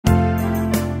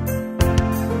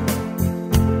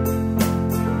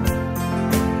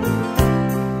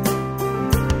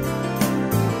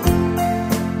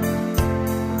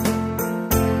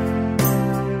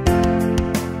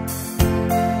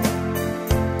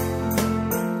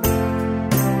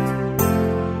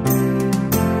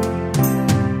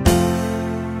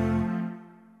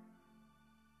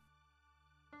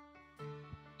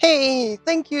Hi,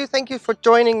 thank you for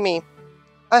joining me.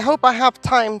 I hope I have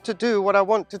time to do what I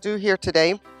want to do here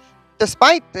today.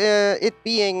 Despite it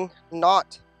being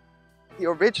not the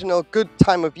original good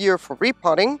time of year for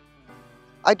repotting,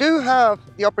 I do have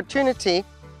the opportunity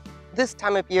this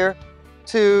time of year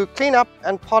to clean up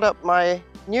and pot up my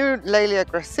new Laylia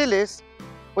gracilis,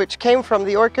 which came from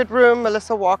the Orchid Room,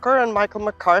 Melissa Walker and Michael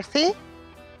McCarthy.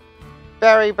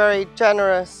 Very, very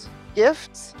generous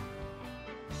gifts.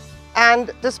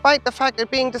 And despite the fact it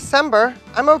being December,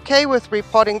 I'm okay with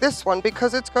repotting this one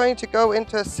because it's going to go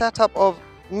into a setup of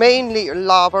mainly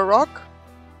lava rock.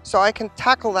 So I can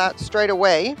tackle that straight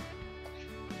away.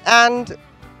 And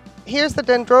here's the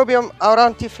Dendrobium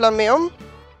aurantiflammeum,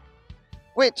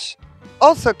 which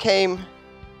also came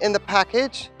in the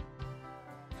package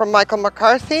from Michael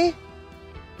McCarthy.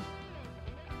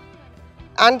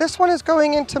 And this one is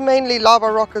going into mainly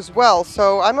lava rock as well,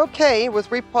 so I'm okay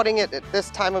with repotting it at this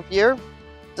time of year,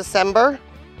 December.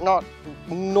 Not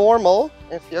normal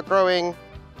if you're growing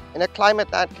in a climate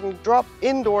that can drop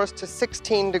indoors to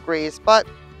 16 degrees, but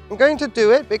I'm going to do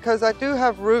it because I do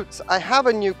have roots. I have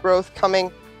a new growth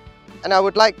coming, and I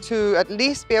would like to at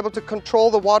least be able to control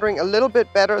the watering a little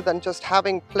bit better than just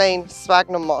having plain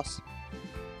sphagnum moss.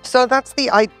 So that's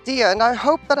the idea, and I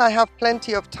hope that I have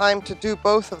plenty of time to do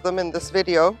both of them in this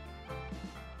video,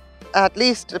 at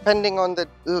least depending on the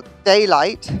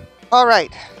daylight. All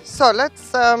right, so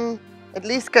let's at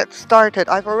least get started.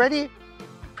 I've already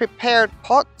prepared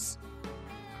pots.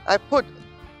 I put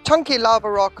chunky lava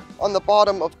rock on the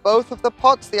bottom of both of the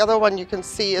pots. The other one you can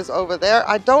see is over there.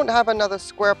 I don't have another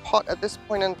square pot at this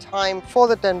point in time for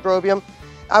the Dendrobium.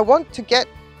 I want to get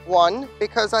one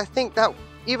because I think that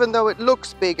even though it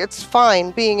looks big, it's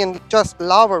fine being in just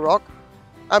lava rock.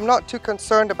 I'm not too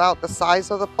concerned about the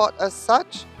size of the pot as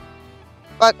such,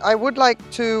 but I would like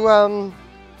to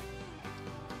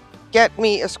get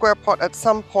me a square pot at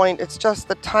some point. It's just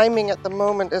the timing at the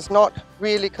moment is not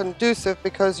really conducive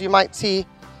because you might see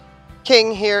King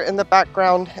here in the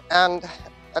background, and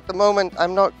at the moment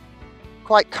I'm not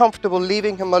quite comfortable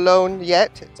leaving him alone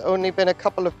yet. It's only been a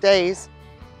couple of days,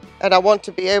 and I want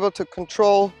to be able to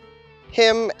control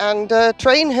him and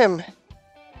train him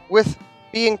with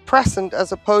being present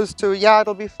as opposed to, yeah,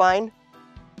 it'll be fine.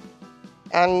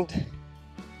 And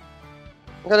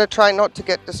I'm going to try not to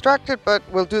get distracted, but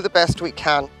we'll do the best we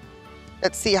can.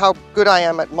 Let's see how good I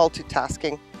am at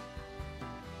multitasking.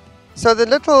 So the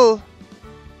little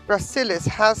gracilis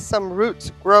has some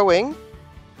roots growing,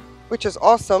 which is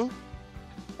awesome.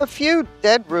 A few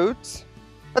dead roots,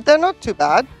 but they're not too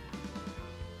bad.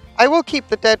 I will keep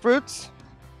the dead roots.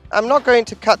 I'm not going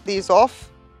to cut these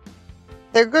off.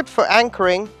 They're good for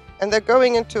anchoring, and they're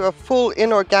going into a full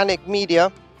inorganic media.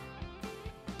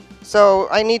 So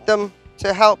I need them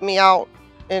to help me out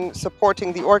in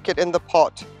supporting the orchid in the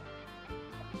pot.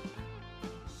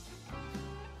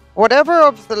 Whatever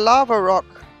of the lava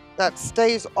rock that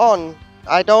stays on,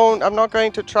 I'm not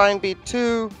going to try and be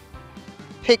too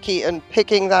picky in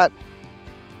picking that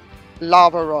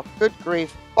lava rock. Good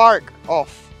grief, bark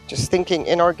off. Just thinking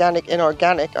inorganic,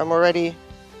 I'm already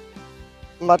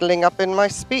muddling up in my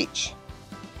speech.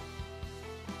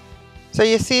 So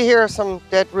you see here are some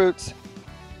dead roots.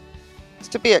 It's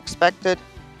to be expected.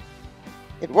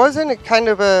 It was in a kind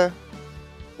of a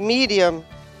medium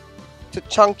to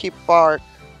chunky bark,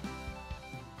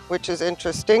 which is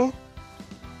interesting.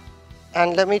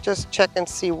 And let me just check and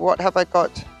see what have I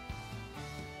got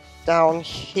down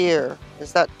here.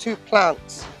 Is that 2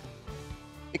 plants?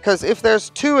 Because if there's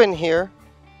 2 in here,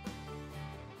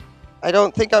 I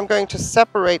don't think I'm going to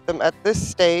separate them at this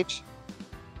stage.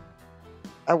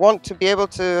 I want to be able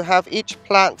to have each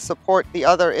plant support the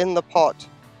other in the pot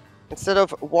instead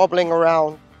of wobbling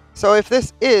around. So if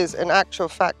this is in actual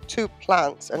fact 2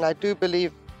 plants, and I do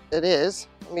believe it is,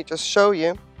 let me just show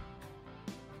you.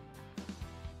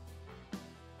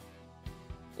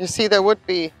 You see there would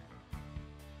be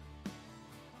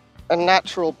a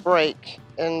natural break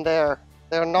in there.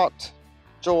 They're not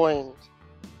joined.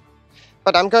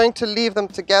 But I'm going to leave them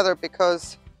together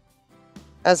because,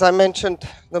 as I mentioned,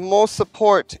 the more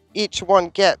support each one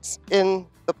gets in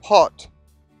the pot,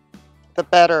 the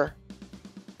better.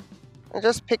 And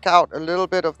just pick out a little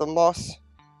bit of the moss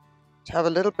to have a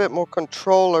little bit more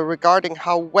control regarding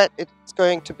how wet it's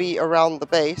going to be around the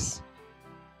base.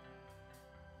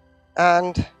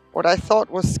 And what I thought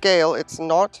was scale, it's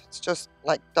not. It's just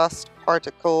like dust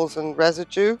particles and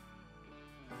residue.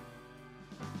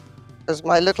 Because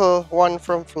my little one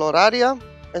from Floraria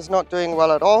is not doing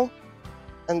well at all.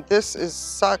 And this is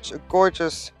such a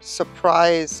gorgeous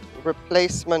surprise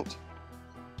replacement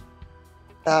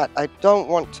that I don't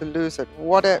want to lose it.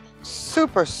 What a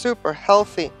super, super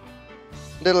healthy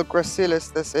little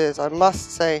gracilis this is, I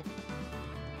must say.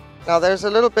 Now there's a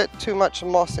little bit too much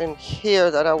moss in here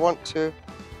that I want to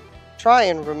try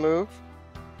and remove,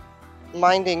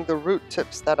 minding the root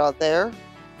tips that are there.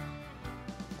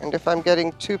 And if I'm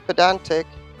getting too pedantic,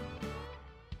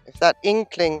 if that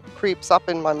inkling creeps up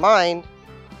in my mind,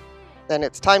 then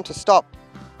it's time to stop.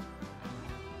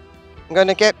 I'm going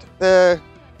to get the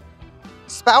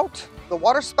spout, the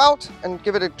water spout, and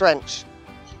give it a drench.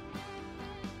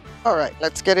 All right,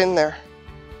 let's get in there.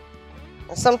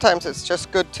 And sometimes it's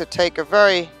just good to take a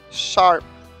very sharp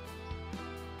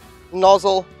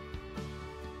nozzle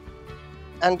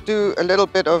and do a little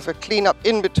bit of a cleanup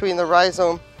in between the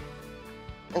rhizome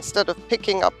instead of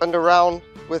picking up and around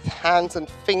with hands and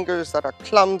fingers that are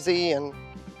clumsy and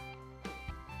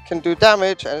can do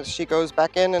damage, and she goes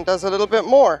back in and does a little bit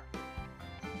more.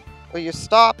 Will you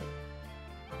stop?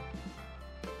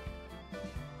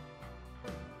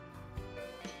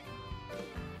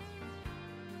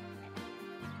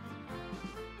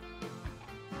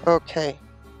 Okay.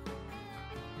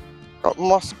 Got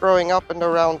moss growing up and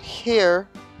around here.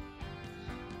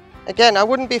 Again, I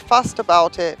wouldn't be fussed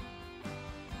about it.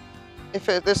 If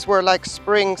this were like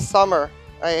spring, summer,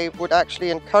 I would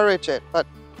actually encourage it, but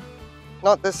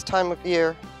not this time of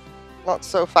year, not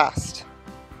so fast.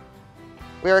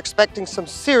 We are expecting some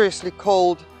seriously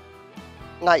cold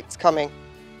nights coming.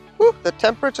 Whew, the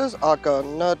temperatures are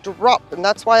gonna drop, and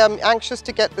that's why I'm anxious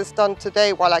to get this done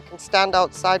today while I can stand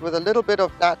outside with a little bit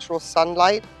of natural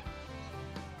sunlight.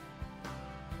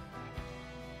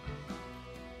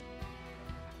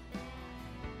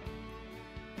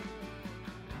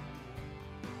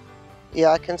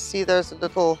 Yeah, I can see there's a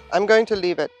little... I'm going to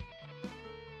leave it.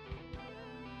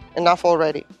 Enough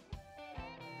already.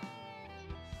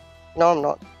 No, I'm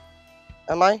not.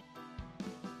 Am I?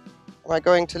 Am I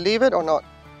going to leave it or not?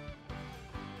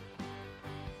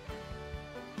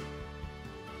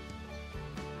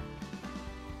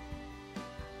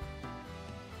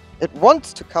 It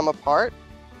wants to come apart.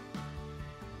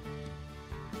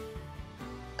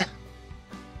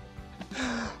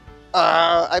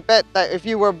 I bet that if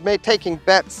you were taking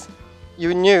bets,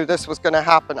 you knew this was going to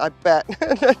happen, I bet.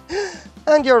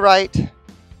 And you're right.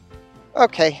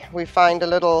 Okay, we find a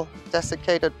little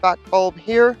desiccated back bulb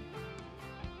here.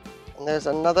 And there's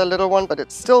another little one, but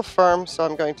it's still firm, so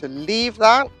I'm going to leave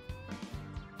that.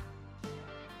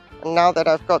 And now that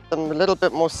I've got them a little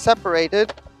bit more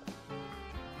separated,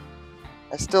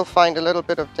 I still find a little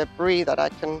bit of debris that I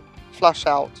can flush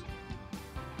out.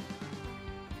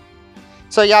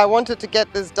 So yeah, I wanted to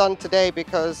get this done today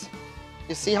because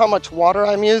you see how much water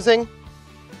I'm using?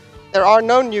 There are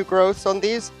no new growths on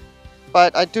these,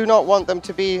 but I do not want them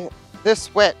to be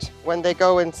this wet when they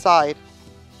go inside.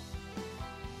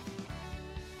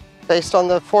 Based on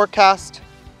the forecast,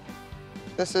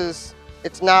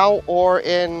 it's now or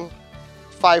in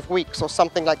 5 weeks or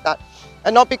something like that.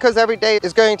 And not because every day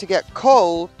is going to get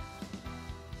cold,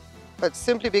 but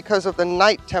simply because of the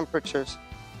night temperatures.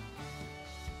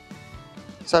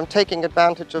 So I'm taking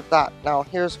advantage of that. Now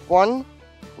here's one.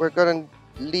 We're going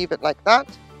to leave it like that.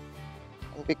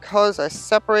 And because I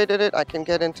separated it, I can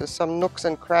get into some nooks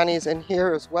and crannies in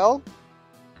here as well.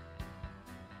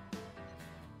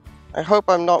 I hope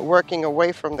I'm not working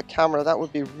away from the camera. That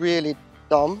would be really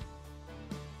dumb.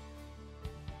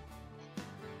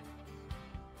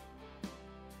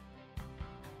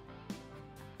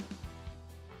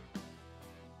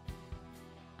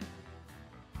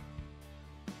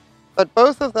 But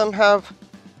both of them have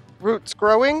roots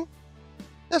growing.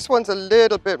 This one's a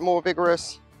little bit more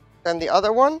vigorous than the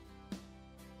other one,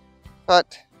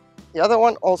 but the other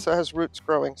one also has roots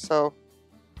growing. So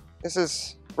this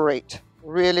is great.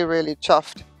 Really, really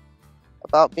chuffed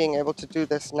about being able to do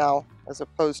this now as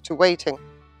opposed to waiting.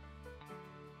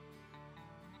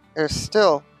 There's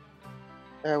still,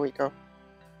 there we go.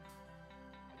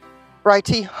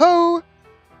 Righty-ho!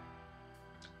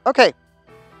 Okay,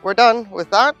 we're done with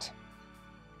that.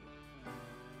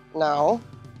 Now,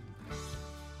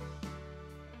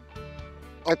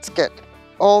 let's get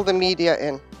all the media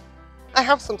in. I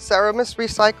have some Seramis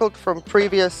recycled from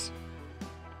previous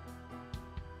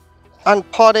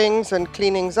unpottings and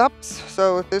cleanings ups.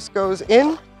 So this goes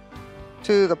in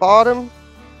to the bottom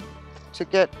to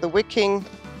get the wicking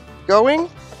going.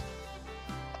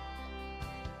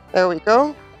 There we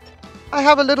go. I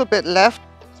have a little bit left,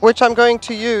 which I'm going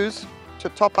to use to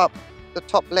top up the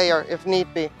top layer if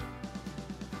need be.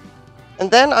 And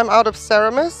then I'm out of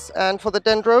Seramis, and for the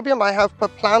dendrobium I have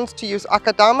plans to use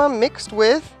Akadama mixed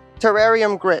with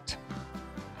terrarium grit.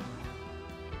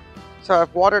 So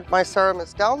I've watered my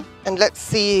Seramis down, and let's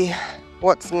see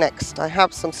what's next. I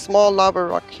have some small lava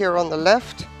rock here on the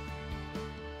left.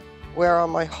 Where are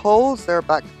my holes? They're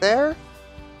back there.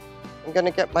 I'm going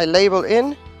to get my label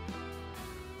in.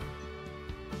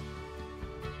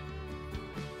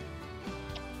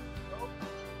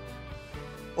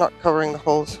 Not covering the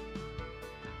holes.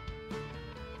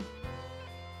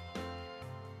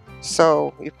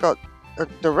 So you've got a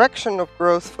direction of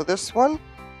growth for this one.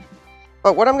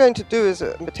 But what I'm going to do is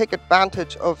take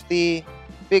advantage of the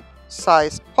big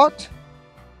sized pot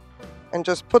and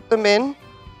just put them in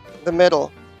the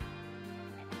middle.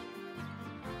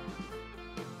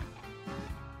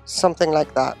 Something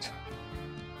like that.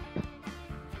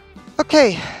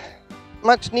 Okay,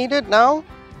 much needed now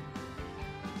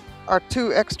are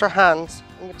 2 extra hands.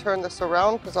 Let me turn this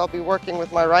around because I'll be working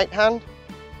with my right hand.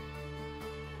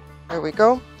 There we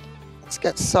go. Let's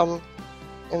get some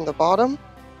in the bottom.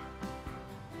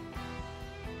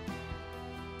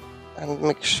 And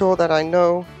make sure that I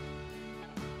know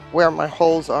where my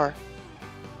holes are.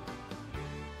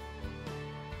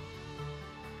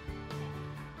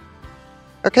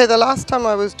 Okay, the last time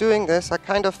I was doing this, I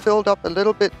kind of filled up a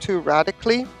little bit too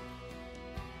radically.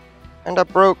 And I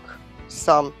broke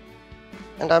some.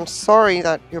 And I'm sorry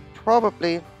that you're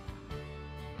probably... If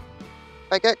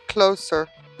I get closer...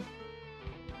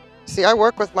 See, I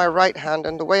work with my right hand,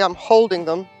 and the way I'm holding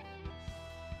them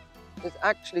is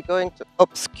actually going to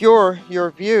obscure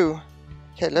your view.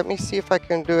 Okay, let me see if I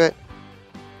can do it.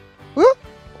 Whoop,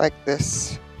 like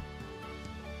this.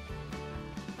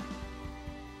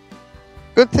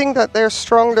 Good thing that they're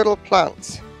strong little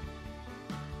plants.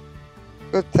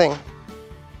 Good thing.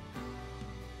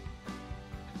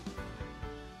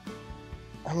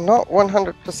 I'm not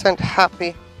 100%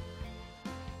 happy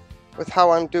with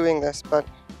how I'm doing this, but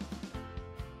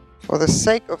for the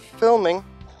sake of filming,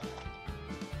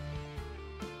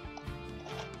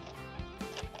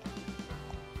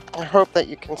 I hope that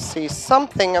you can see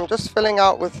something. I'm just filling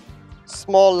out with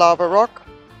small lava rock.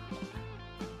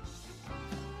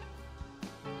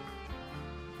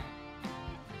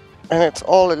 And it's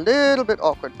all a little bit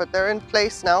awkward, but they're in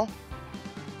place now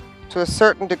to a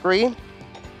certain degree.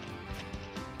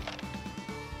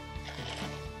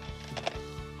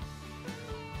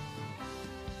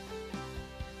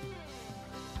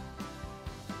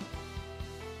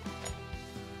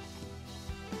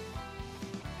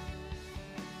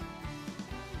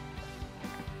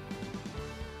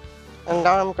 And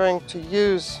now I'm going to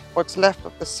use what's left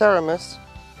of the Seramis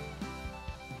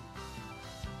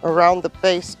around the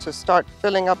base to start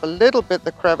filling up a little bit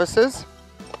the crevices.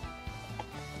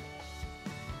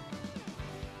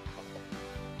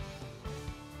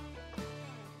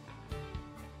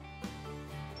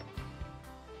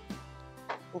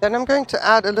 And then I'm going to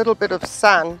add a little bit of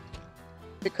sand,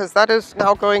 because that is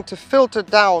now going to filter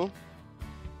down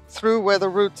through where the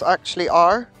roots actually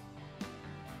are.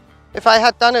 If I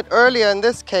had done it earlier in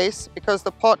this case, because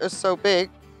the pot is so big,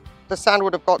 the sand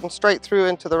would have gotten straight through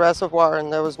into the reservoir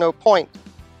and there was no point.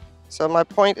 So my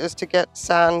point is to get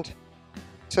sand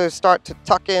to start to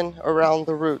tuck in around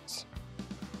the roots.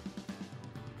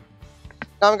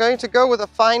 Now I'm going to go with a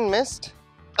fine mist,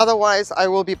 otherwise I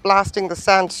will be blasting the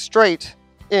sand straight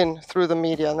in through the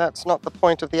media, and that's not the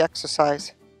point of the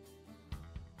exercise.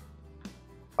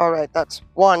 All right, that's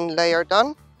one layer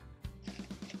done.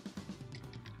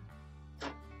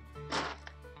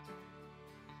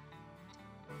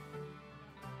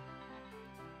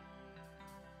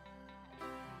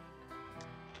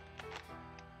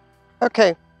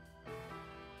 Okay,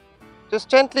 just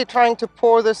gently trying to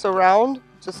pour this around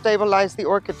to stabilize the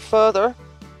orchid further.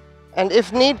 And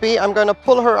if need be, I'm going to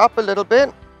pull her up a little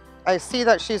bit. I see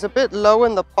that she's a bit low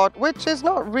in the pot, which is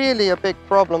not really a big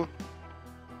problem.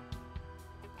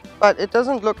 But it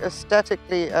doesn't look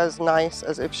aesthetically as nice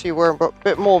as if she were a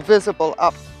bit more visible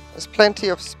up. There's plenty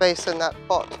of space in that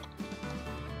pot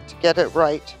to get it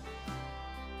right.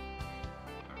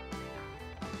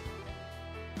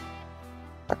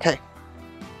 Okay.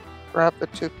 Grab the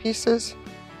 2 pieces,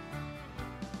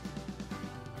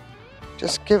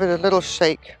 just give it a little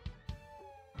shake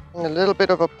and a little bit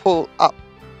of a pull up.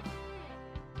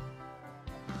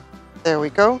 There we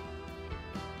go.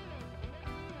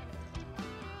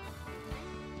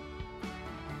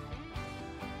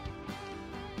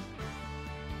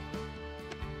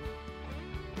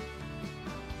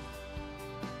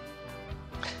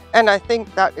 And I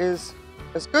think that is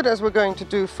as good as we're going to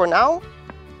do for now,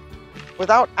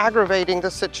 without aggravating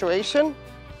the situation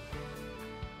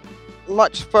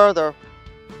much further.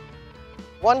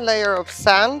 1 layer of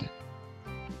sand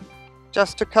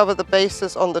just to cover the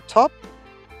bases on the top.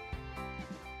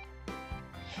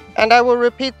 And I will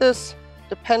repeat this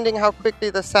depending how quickly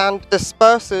the sand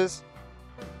disperses,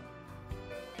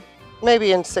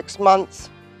 maybe in 6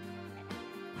 months,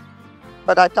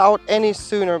 but I doubt any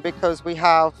sooner because we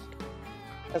have,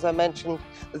 as I mentioned,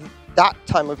 that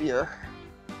time of year.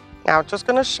 Now, just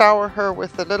going to shower her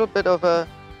with a little bit of a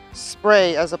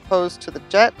spray as opposed to the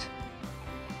jet,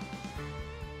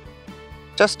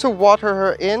 just to water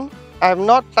her in. I'm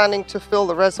not planning to fill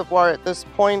the reservoir at this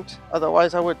point,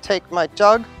 otherwise I would take my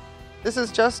jug. This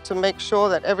is just to make sure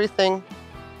that everything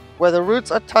where the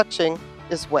roots are touching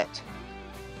is wet.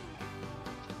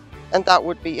 And that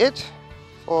would be it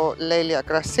for Lelia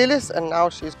gracilis. And now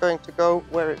she's going to go,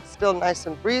 where it's still nice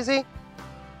and breezy,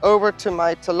 over to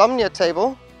my Tolumnia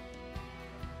table.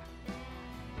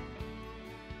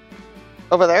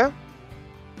 Over there.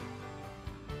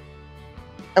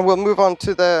 And we'll move on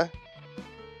to the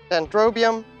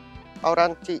Dendrobium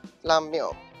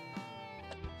aurantilamio.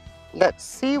 Let's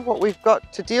see what we've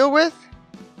got to deal with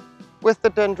the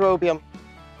Dendrobium.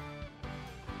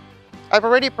 I've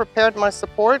already prepared my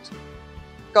support,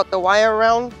 got the wire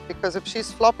around, because if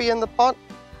she's floppy in the pot,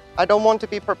 I don't want to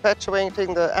be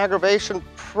perpetuating the aggravation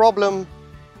problem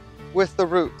with the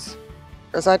roots,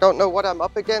 because I don't know what I'm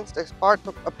up against,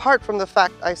 apart from the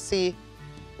fact I see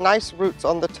nice roots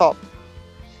on the top.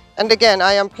 And again,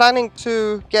 I am planning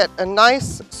to get a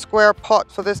nice square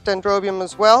pot for this Dendrobium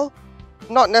as well,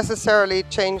 not necessarily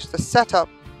change the setup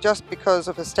just because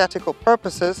of aesthetical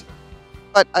purposes,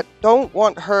 but I don't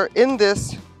want her in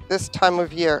this time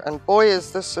of year, and boy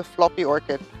is this a floppy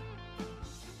orchid.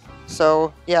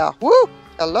 So yeah, woo,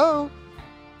 hello.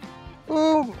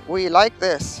 Ooh, we like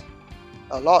this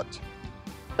a lot.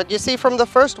 But you see, from the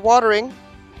first watering,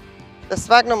 the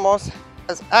sphagnum moss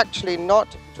has actually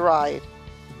not dried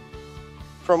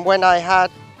from when I had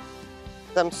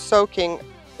them soaking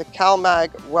the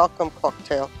CalMag welcome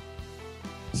cocktail.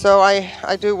 So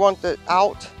I do want it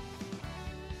out.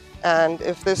 And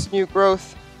if this new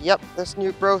growth, yep, this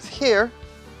new growth here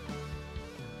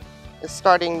is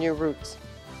starting new roots.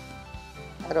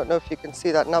 I don't know if you can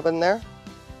see that nubbin there.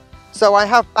 So I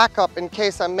have backup in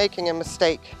case I'm making a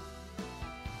mistake.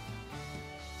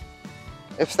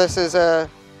 If this is a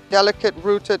delicate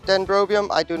rooted Dendrobium,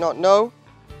 I do not know.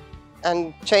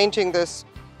 And changing this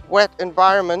wet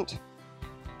environment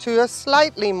to a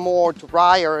slightly more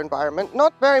drier environment,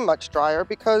 not very much drier,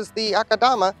 because the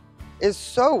Akadama is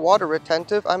so water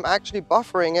retentive. I'm actually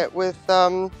buffering it with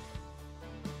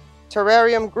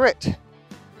terrarium grit,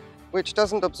 which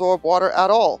doesn't absorb water at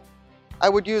all. I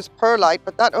would use Perlite,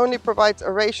 but that only provides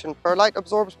aeration. Perlite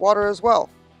absorbs water as well.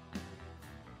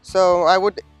 So I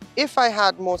would, if I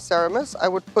had more Seramis, I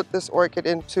would put this orchid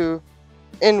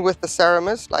in with the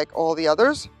Seramis like all the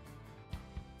others.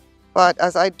 But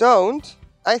as I don't,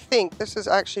 I think this is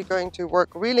actually going to work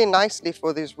really nicely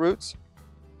for these roots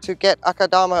to get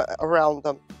Akadama around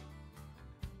them,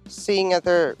 seeing that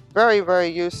they're very, very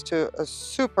used to a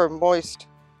super moist,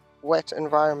 wet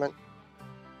environment.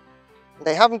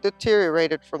 They haven't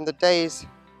deteriorated from the days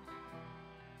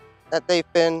that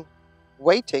they've been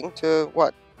waiting to,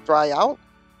 what, dry out?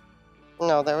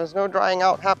 No, there was no drying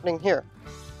out happening here.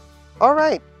 All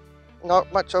right,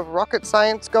 not much of rocket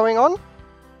science going on.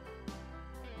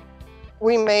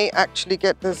 We may actually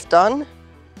get this done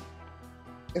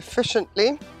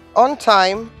efficiently, on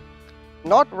time,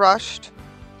 not rushed.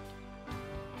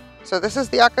 So this is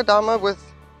the Akadama with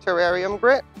terrarium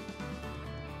grit.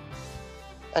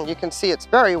 And you can see it's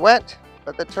very wet,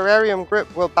 but the terrarium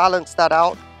grit will balance that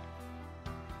out.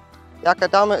 The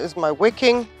Akadama is my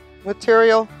wicking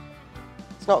material.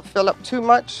 Let's not fill up too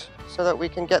much so that we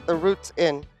can get the roots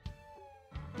in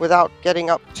without getting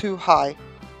up too high.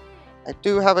 I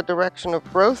do have a direction of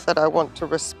growth that I want to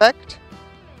respect.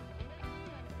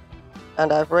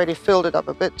 And I've already filled it up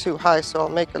a bit too high, so I'll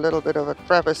make a little bit of a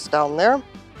crevice down there.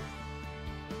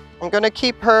 I'm going to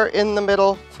keep her in the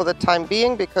middle for the time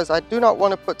being because I do not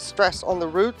want to put stress on the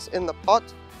roots in the pot.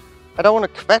 I don't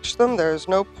want to kvetch them, there's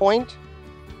no point.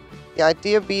 The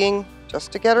idea being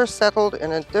just to get her settled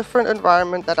in a different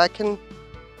environment that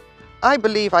I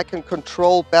believe I can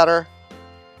control better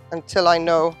until I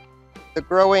know the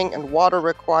growing and water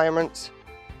requirements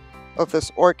of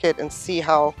this orchid and see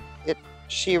how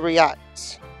she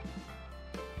reacts.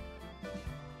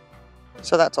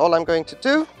 So that's all I'm going to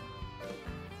do.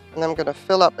 And I'm going to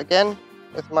fill up again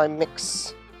with my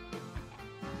mix.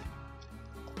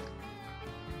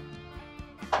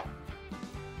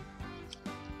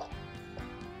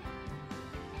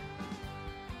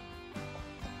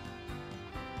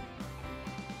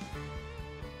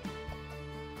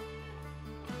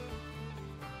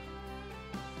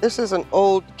 This is an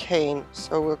old cane,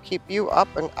 so we'll keep you up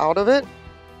and out of it.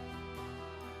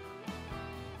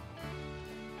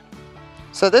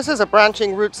 So this is a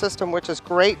branching root system, which is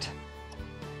great.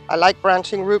 I like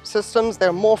branching root systems.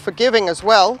 They're more forgiving as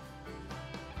well.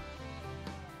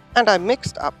 And I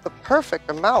mixed up the perfect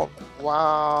amount.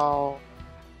 Wow.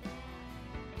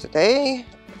 Today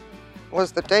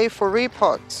was the day for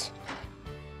repots.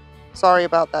 Sorry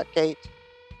about that gate.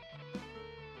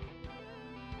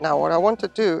 Now what I want to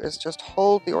do is just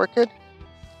hold the orchid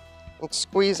and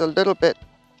squeeze a little bit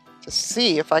to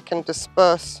see if I can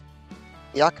disperse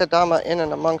the akadama in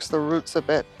and amongst the roots a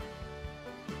bit.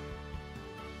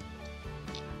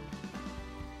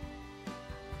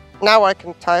 Now I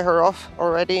can tie her off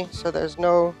already, so there's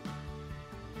no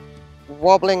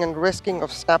wobbling and risking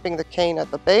of snapping the cane at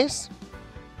the base.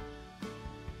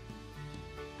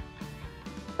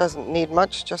 Doesn't need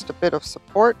much, just a bit of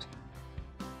support.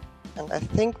 And I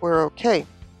think we're okay.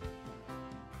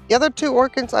 The other two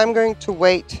orchids I'm going to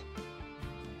wait,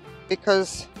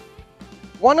 because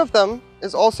one of them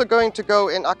is also going to go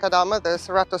in akadama, the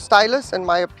Ceratostylus, in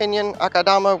my opinion,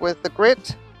 akadama with the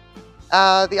grit.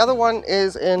 The other one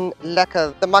is in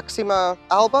Leca. The Maxima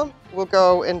alba will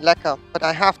go in Leca, but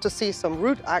I have to see some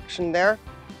root action there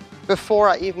before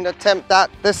I even attempt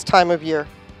that this time of year.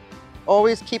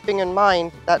 Always keeping in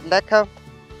mind that Leca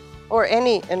or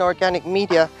any inorganic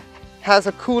media has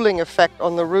a cooling effect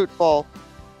on the root ball.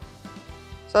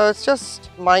 So it's just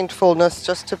mindfulness,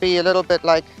 just to be a little bit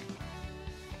like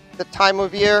the time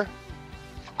of year.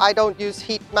 I don't use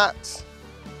heat mats.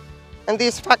 And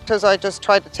these factors I just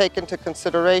try to take into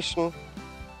consideration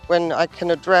when I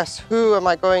can address who am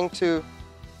I going to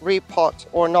repot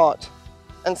or not.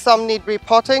 And some need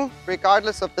repotting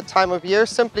regardless of the time of year,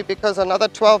 simply because another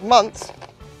 12 months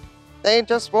they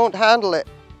just won't handle it.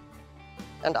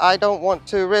 And I don't want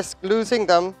to risk losing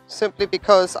them simply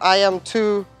because I am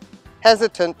too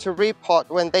hesitant to repot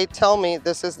when they tell me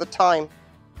this is the time.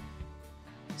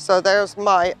 So there's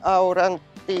my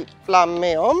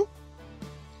Aurantiflammeum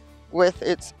with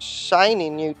its shiny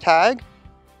new tag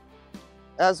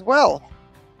as well.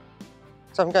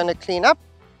 So I'm going to clean up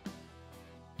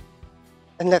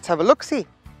and let's have a look-see.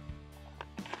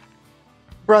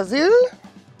 Brazil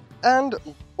and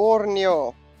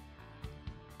Borneo.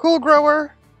 Cool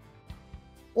grower,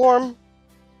 warm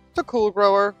to cool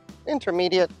grower,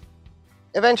 intermediate.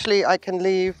 Eventually I can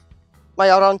leave my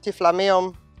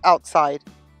Aurantiflammeum outside,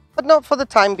 but not for the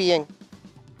time being.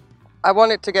 I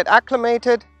want it to get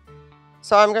acclimated,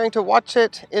 so I'm going to watch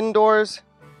it indoors.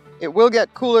 It will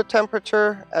get cooler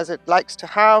temperature as it likes to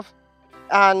have.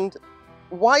 And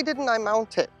why didn't I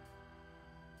mount it?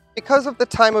 Because of the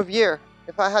time of year.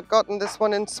 If I had gotten this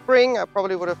one in spring, I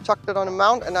probably would have chucked it on a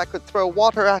mount and I could throw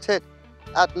water at it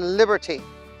at liberty.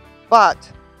 But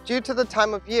due to the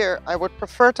time of year, I would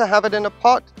prefer to have it in a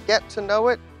pot, get to know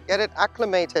it, get it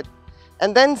acclimated,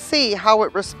 and then see how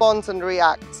it responds and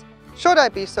reacts. Should I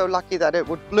be so lucky that it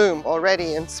would bloom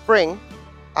already in spring,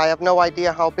 I have no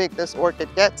idea how big this orchid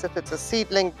gets. If it's a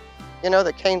seedling, you know,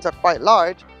 the canes are quite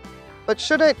large. But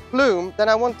should it bloom, then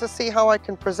I want to see how I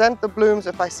can present the blooms,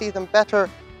 if I see them better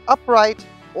upright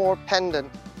or pendant.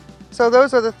 So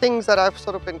those are the things that I've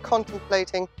sort of been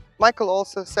contemplating. Michael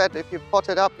also said if you pot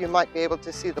it up, you might be able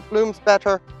to see the blooms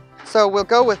better. So we'll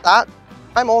go with that.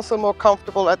 I'm also more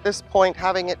comfortable at this point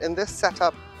having it in this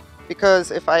setup,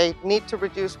 because if I need to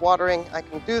reduce watering, I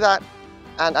can do that.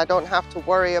 And I don't have to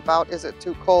worry about, is it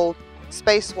too cold,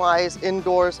 space-wise,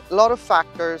 indoors, a lot of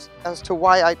factors as to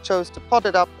why I chose to pot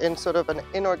it up in sort of an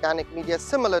inorganic media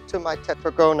similar to my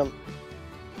Tetragonum.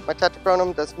 My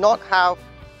Tetragonum does not have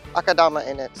akadama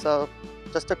in it, so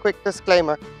just a quick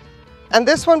disclaimer. And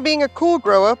this one being a cool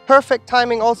grower, perfect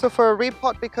timing also for a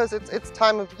repot because it's its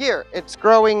time of year. It's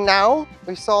growing now.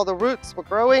 We saw the roots were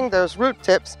growing, there's root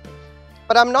tips,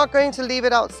 but I'm not going to leave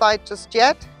it outside just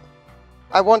yet.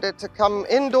 I want it to come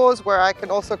indoors where I can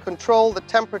also control the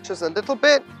temperatures a little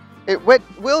bit. It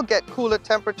will get cooler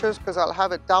temperatures because I'll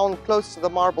have it down close to the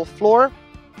marble floor.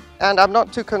 And I'm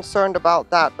not too concerned about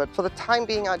that. But for the time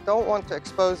being, I don't want to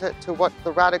expose it to what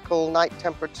the radical night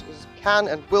temperatures can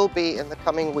and will be in the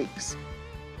coming weeks.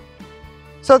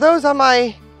 So those are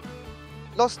my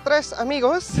Los Tres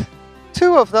Amigos,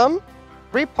 2 of them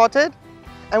repotted.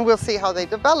 And we'll see how they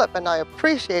develop. And I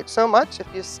appreciate so much if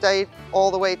you stayed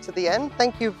all the way to the end.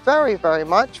 Thank you very, very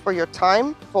much for your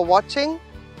time, for watching.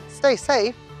 Stay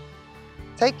safe.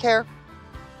 Take care.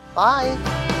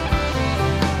 Bye.